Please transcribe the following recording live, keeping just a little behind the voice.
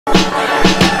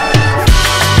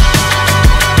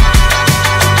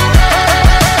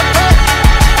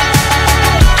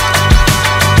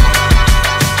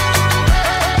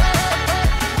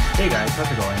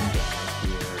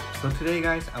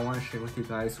guys, I want to share with you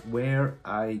guys where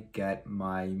I get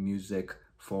my music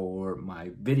for my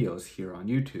videos here on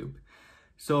YouTube.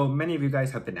 So many of you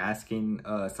guys have been asking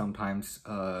sometimes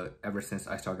ever since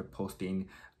I started posting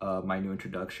my new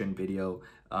introduction video,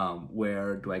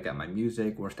 where do I get my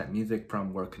music, where's that music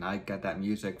from, where can I get that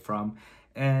music from?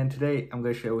 And today I'm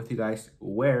going to share with you guys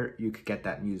where you could get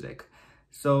that music.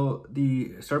 So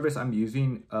the service I'm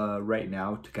using right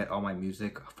now to get all my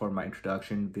music for my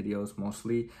introduction videos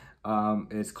mostly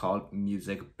is called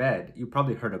Music Bed. You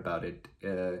probably heard about it.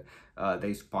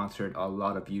 They sponsored a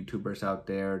lot of YouTubers out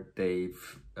there.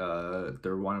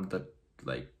 They're one of the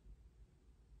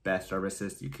best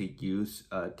services you could use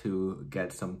to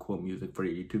get some cool music for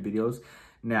your YouTube videos.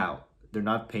 Now, they're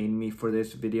not paying me for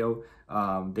this video.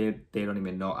 They don't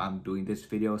even know I'm doing this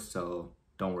video, so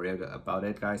don't worry about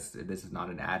it, guys. This is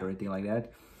not an ad or anything like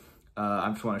that. I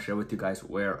just want to share with you guys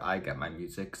where I get my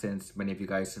music, since many of you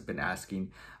guys have been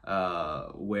asking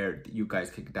where you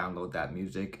guys can download that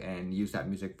music and use that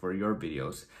music for your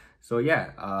videos. So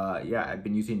yeah, I've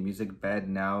been using Music Bed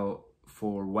now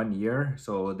for 1 year,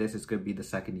 so this is gonna be the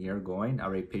second year going. I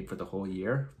already paid for the whole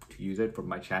year to use it for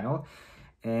my channel,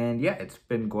 and yeah, it's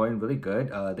been going really good.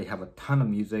 They have a ton of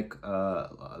music,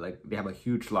 they have a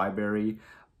huge library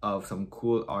of some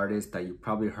cool artists that you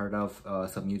probably heard of,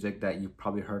 some music that you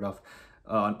probably heard of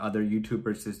on other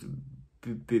YouTubers'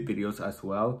 videos as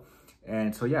well.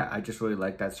 And so yeah, I just really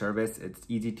like that service. It's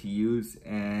easy to use,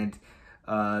 and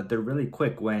they're really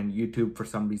quick. When YouTube, for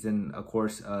some reason, of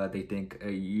course, they think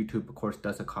YouTube, of course,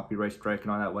 does a copyright strike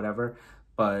and all that, whatever.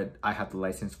 But I have the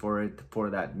license for it, for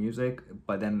that music.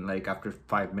 But then after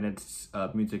 5 minutes,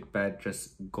 Music Bed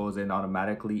just goes in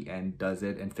automatically and does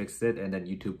it and fixes it. And then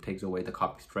YouTube takes away the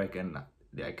copy strike, and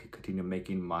I can continue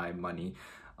making my money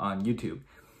on YouTube.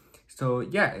 So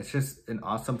yeah, it's just an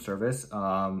awesome service.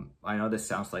 I know this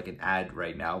sounds like an ad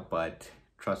right now, but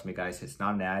trust me guys, it's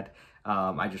not an ad.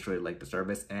 I just really like the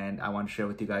service, and I want to share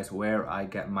with you guys where I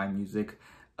get my music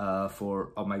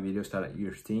for all my videos that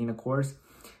you're seeing, of course.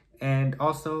 And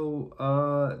also,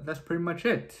 that's pretty much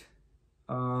it.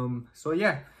 So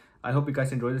yeah, I hope you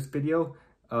guys enjoyed this video.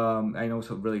 I know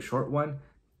it's a really short one,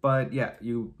 but yeah,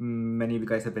 many of you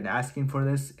guys have been asking for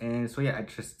this, and so yeah, I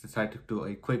just decided to do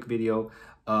a quick video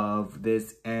of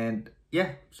this. And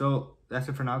yeah, so that's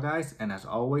it for now, guys, and as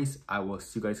always, I will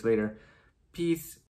see you guys later. Peace.